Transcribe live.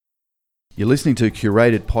You're listening to a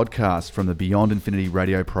curated podcast from the Beyond Infinity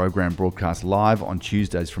radio program, broadcast live on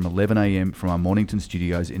Tuesdays from 11 a.m. from our Mornington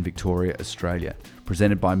studios in Victoria, Australia.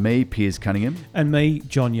 Presented by me, Piers Cunningham. And me,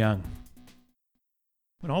 John Young.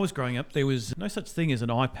 When I was growing up, there was no such thing as an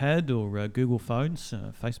iPad or Google phones,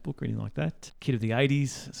 Facebook or anything like that. Kid of the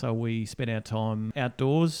 80s, so we spent our time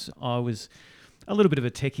outdoors. I was a little bit of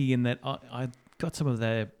a techie in that I got some of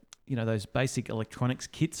those basic electronics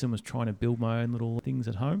kits and was trying to build my own little things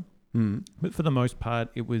at home. But for the most part,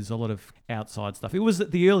 it was a lot of outside stuff. It was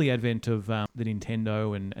the early advent of the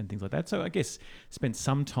Nintendo and things like that. So I guess spent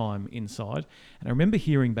some time inside. And I remember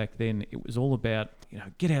hearing back then, it was all about,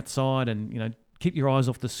 get outside and, keep your eyes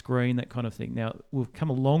off the screen, that kind of thing. Now, we've come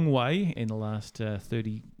a long way in the last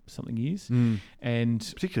 30-something years. And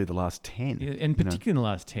particularly the last 10. And particularly in the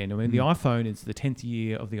last 10. I mean, the iPhone is the 10th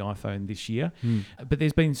year of the iPhone this year. But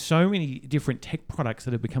there's been so many different tech products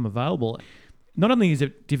that have become available. Not only is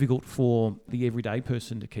it difficult for the everyday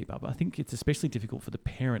person to keep up, I think it's especially difficult for the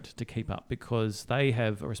parent to keep up because they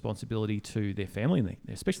have a responsibility to their family and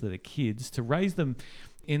especially their kids to raise them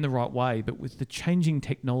in the right way. But with the changing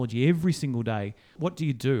technology every single day, what do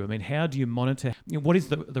you do? I mean, how do you monitor? What is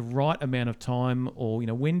the right amount of time? Or,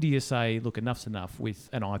 when do you say, look, enough's enough with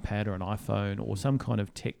an iPad or an iPhone or some kind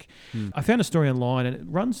of tech? I found a story online and it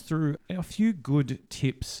runs through a few good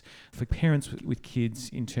tips for parents with kids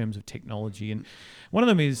in terms of technology. And one of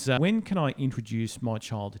them is, when can I introduce my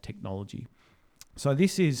child to technology? So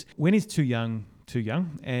this is, when is too young?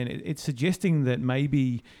 And it's suggesting that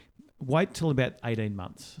maybe wait till about 18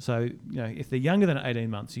 months. So, if they're younger than 18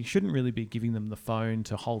 months, you shouldn't really be giving them the phone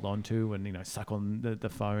to hold on to and, suck on the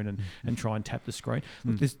phone and try and tap the screen.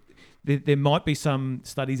 Look, there might be some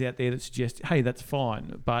studies out there that suggest, hey, that's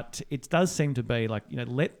fine. But it does seem to be like,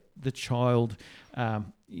 let the child,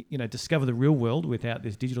 discover the real world without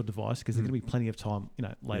this digital device because there's going to be plenty of time,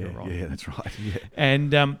 later on. Yeah, that's right. Yeah.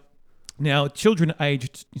 And now, children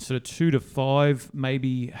aged sort of 2 to 5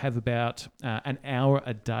 maybe have about an hour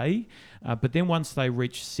a day. But then once they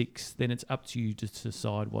reach 6, then it's up to you to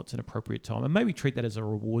decide what's an appropriate time. And maybe treat that as a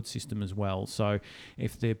reward system as well. So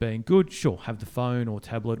if they're being good, sure, have the phone or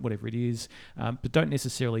tablet, whatever it is. But don't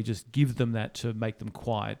necessarily just give them that to make them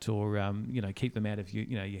quiet or, keep them out of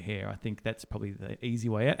your hair. I think that's probably the easy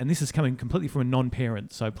way out. And this is coming completely from a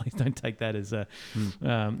non-parent. So please don't take that as a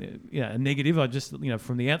negative. I just,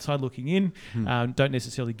 from the outside looking in, don't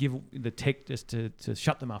necessarily give the tech just to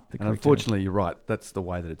shut them up. And unfortunately, you're right. That's the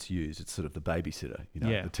way that it's used. It's sort of the babysitter.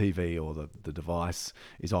 The TV or the device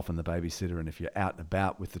is often the babysitter. And if you're out and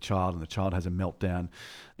about with the child and the child has a meltdown,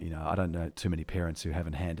 I don't know too many parents who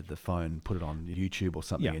haven't handed the phone, put it on YouTube or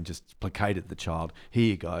something and just placated the child. Here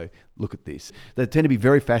you go. Look at this. They tend to be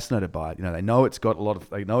very fascinated by it. They know it's got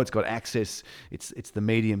they know it's got access. It's the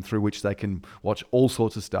medium through which they can watch all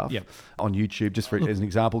sorts of stuff on YouTube. Just as an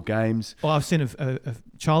example, games. Well, I've seen a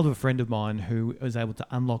child of a friend of mine who was able to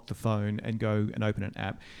unlock the phone and go and open an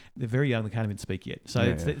app. They're very young; they can't even speak yet. So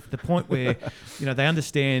it's the point where they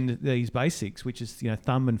understand these basics, which is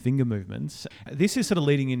thumb and finger movements. This is sort of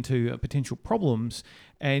leading into potential problems.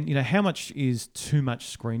 And, how much is too much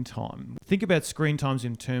screen time? Think about screen times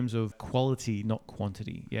in terms of quality, not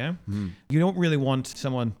quantity, yeah? You don't really want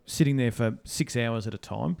someone sitting there for 6 hours at a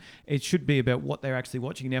time. It should be about what they're actually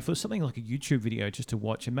watching. Now, for something like a YouTube video just to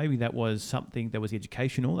watch, and maybe that was something that was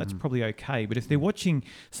educational, that's probably okay. But if they're watching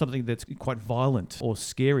something that's quite violent or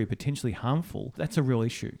scary, potentially harmful, that's a real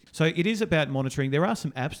issue. So it is about monitoring. There are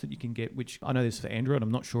some apps that you can get, which I know this is for Android.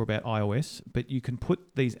 I'm not sure about iOS, but you can put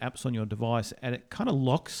these apps on your device and it kind of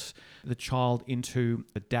locks the child into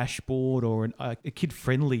a dashboard or a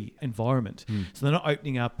kid-friendly environment. So they're not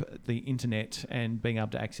opening up the internet and being able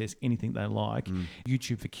to access anything they like.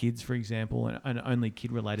 YouTube for Kids, for example, and only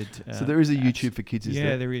kid-related So there is a apps. YouTube for Kids, is there?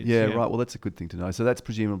 Yeah, there is. Yeah, right. Well, that's a good thing to know. So that's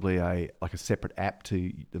presumably a separate app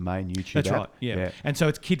to the main YouTube That's app? right, yeah. And so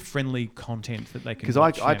it's kid-friendly content that they can Because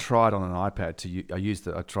watch. I tried on an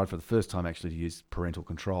iPad I tried for the first time actually to use parental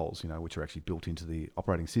controls, which are actually built into the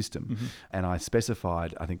operating system. And I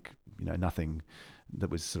specified, I think, nothing that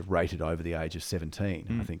was sort of rated over the age of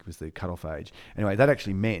 17, I think was the cutoff age. Anyway, that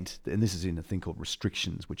actually meant, and this is in a thing called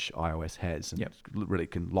restrictions, which iOS has, and really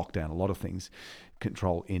can lock down a lot of things,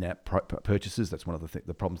 control in-app purchases. That's one of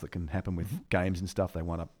the problems that can happen with games and stuff. They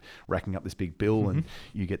wind up racking up this big bill and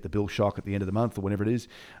you get the bill shock at the end of the month or whenever it is.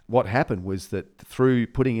 What happened was that through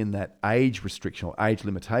putting in that age restriction or age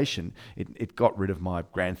limitation, it got rid of my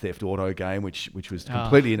Grand Theft Auto game, which was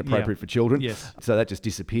completely inappropriate for children. Yes. So that just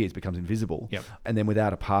disappears, becomes invisible. Yep. And then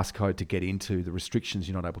without a passcode to get into the restrictions,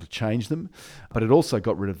 you're not able to change them. But it also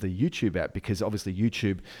got rid of the YouTube app, because obviously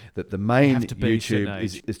YouTube, the main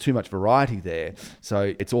YouTube there's too much variety there.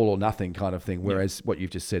 So it's all or nothing kind of thing. Whereas what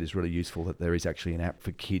you've just said is really useful, that there is actually an app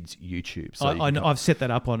for kids YouTube. So I've set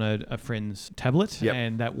that up on a friend's tablet,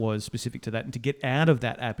 and that was specific to that. And to get out of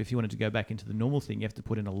that app, if you wanted to go back into the normal thing, you have to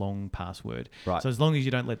put in a long password. Right. So as long as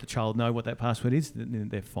you don't let the child know what that password is, then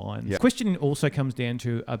they're fine. Yep. The question also comes down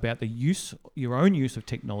to about your own use of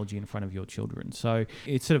technology in front of your children. So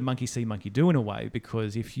it's sort of monkey see, monkey do in a way,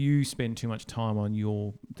 because if you spend too much time on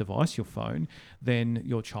your device, your phone, then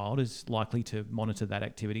your child is likely to monitor that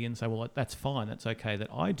activity and say, well, that's fine, that's okay that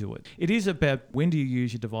I do it. It is about when do you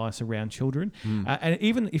use your device around children, and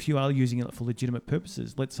even if you are using it for legitimate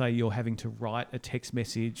purposes, let's say you're having to write a text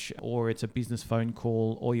message, or it's a business phone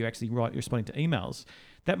call, or you're responding to emails,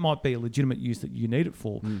 that might be a legitimate use that you need it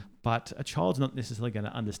for, but a child's not necessarily going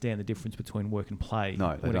to understand the difference between work and play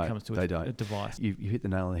when it comes to a device. You hit the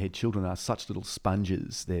nail on the head. Children are such little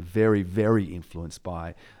sponges. They're very, very influenced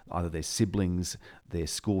by either their siblings, their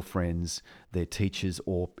school friends, their teachers,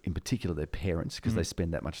 or in particular their parents, because they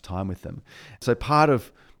spend that much time with them. So part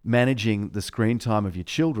of managing the screen time of your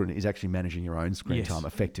children is actually managing your own screen time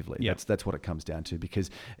effectively. Yep. That's what it comes down to, because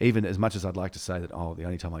even as much as I'd like to say that, the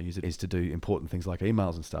only time I use it is to do important things like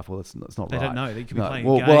emails and stuff, well, that's not they right. Don't know. They could be playing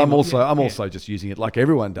a game. Well, I'm also just using it like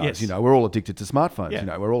everyone does. Yes. We're all addicted to smartphones.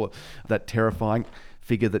 Yeah. We're all that terrifying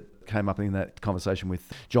figure that came up in that conversation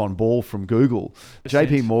with John Ball from Google.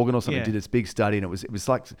 JP Morgan or something did this big study, and it was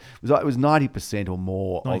 90% or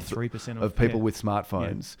more 93% of people with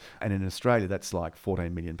smartphones, and in Australia that's like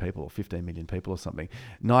 14 million people or 15 million people or something.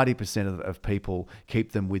 90% of people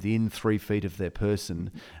keep them within 3 feet of their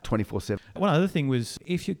person 24/7. One other thing was,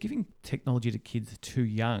 if you're giving technology to kids too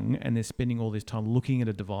young and they're spending all this time looking at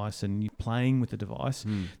a device and playing with the device,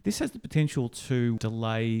 this has the potential to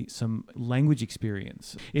delay some language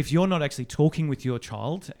experience. If you're not actually talking with your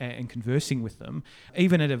child and conversing with them,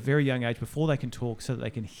 even at a very young age, before they can talk, so that they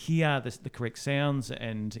can hear the correct sounds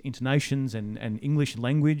and intonations and English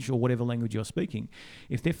language or whatever language you're speaking,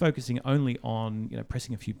 if they're focusing only on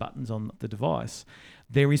pressing a few buttons on the device,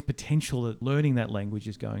 there is potential that learning that language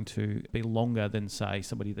is going to be longer than, say,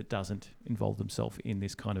 somebody that doesn't involve themselves in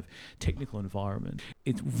this kind of technical environment.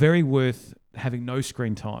 It's very worth having no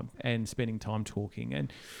screen time and spending time talking.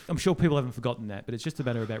 And I'm sure people haven't forgotten that, but it's just a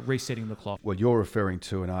matter about resetting the clock. Well, you're referring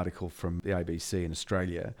to an article from the ABC in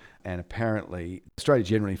Australia, and apparently Australia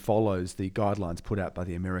generally follows the guidelines put out by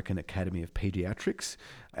the American Academy of Pediatrics,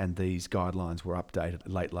 and these guidelines were updated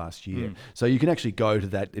late last year. So you can actually go to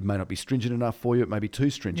that. It may not be stringent enough for you. It may be too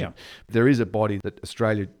stringent. Yeah. There is a body that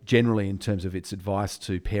Australia generally, in terms of its advice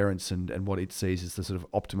to parents and what it sees as the sort of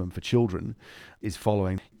optimum for children, is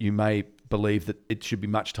following. You may believe that it should be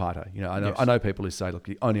much tighter. I know people who say, look,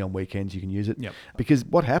 only on weekends you can use it. Yep. Because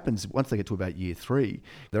what happens once they get to about year 3,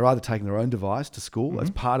 they're either taking their own device to school as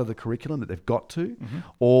part of the curriculum that they've got to,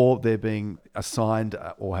 or they're being assigned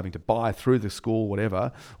or having to buy through the school,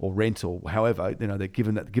 whatever, or rent, or however, they're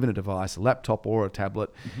given a device, a laptop or a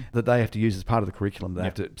tablet that they have to use as part of the curriculum. They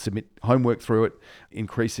have to submit homework through it.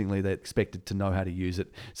 Increasingly, they're expected to know how to use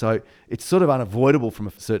it. So it's sort of unavoidable from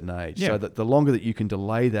a certain age. Yeah. So that the longer that you can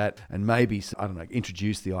delay that, and maybe,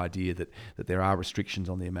 introduce the idea that there are restrictions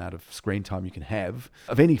on the amount of screen time you can have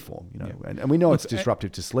of any form, and we know it's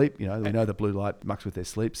disruptive to sleep. We know the blue light mucks with their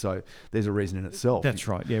sleep, so there's a reason in itself. That's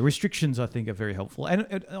right. Yeah, restrictions I think are very helpful,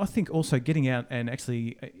 and I think also getting out and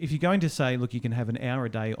actually, if you're going to say, look, you can have an hour a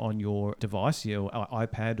day on your device, your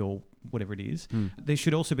iPad or whatever it is, there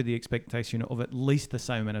should also be the expectation of at least the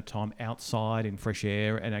same amount of time outside in fresh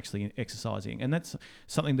air and actually exercising. And that's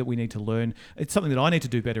something that we need to learn. It's something that I need to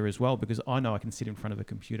do better as well, because I know I can sit in front of a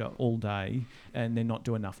computer all day and then not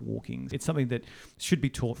do enough walking. It's something that should be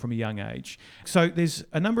taught from a young age. So there's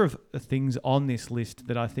a number of things on this list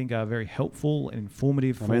that I think are very helpful and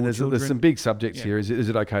informative for children. There's some big subjects here. Is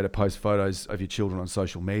it okay to post photos of your children on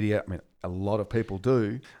social media? A lot of people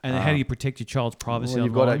do. And how do you protect your child's privacy? Well,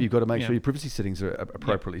 you've got to make sure your privacy settings are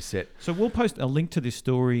appropriately set. So we'll post a link to this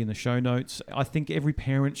story in the show notes. I think every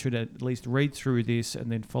parent should at least read through this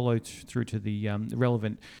and then follow through to the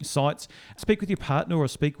relevant sites. Speak with your partner or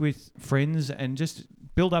speak with friends and just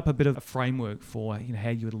build up a bit of a framework for how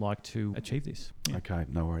you would like to achieve this. Yeah. Okay,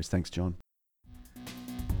 no worries. Thanks, John.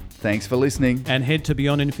 Thanks for listening. And head to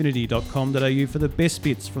beyondinfinity.com.au for the best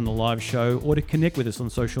bits from the live show or to connect with us on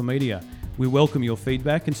social media. We welcome your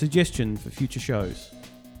feedback and suggestions for future shows.